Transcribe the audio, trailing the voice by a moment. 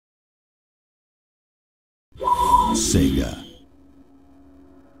Sega.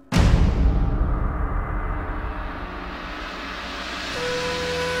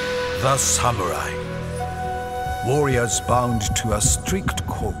 The Samurai. Warriors bound to a strict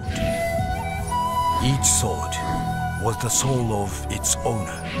code. Each sword was the soul of its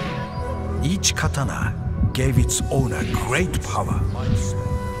owner. Each katana gave its owner great power.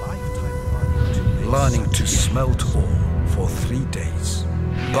 Learning to smelt ore for 3 days.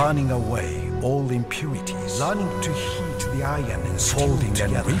 Burning away all impurities. Learning to heat the iron and folding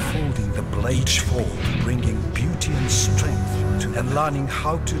and refolding the blade. Each fold bringing beauty and strength to and learning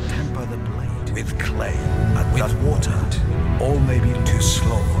how to temper the blade with clay and with water. All may be too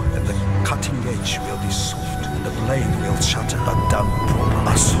slow and the cutting edge will be soft and the blade will shatter, but done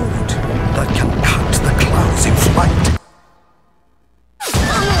properly. A sword that can cut the clouds in flight.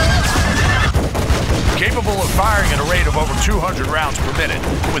 Capable of firing at a rate of over 200 rounds per minute,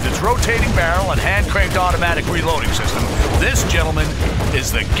 with its rotating barrel and hand-cranked automatic reloading system, this gentleman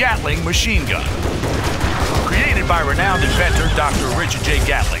is the Gatling machine gun. Created by renowned inventor Dr. Richard J.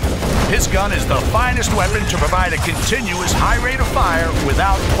 Gatling, his gun is the finest weapon to provide a continuous high rate of fire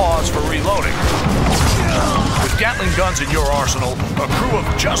without pause for reloading. With Gatling guns in your arsenal, a crew of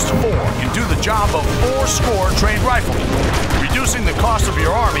just 4 can do the job of 4 trained riflemen, reducing the cost of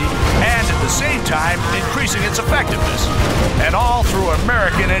your army and at the same time increasing its effectiveness, and all through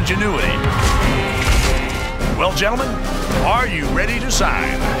American ingenuity. Well, gentlemen, are you ready to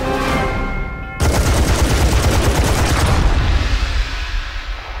sign?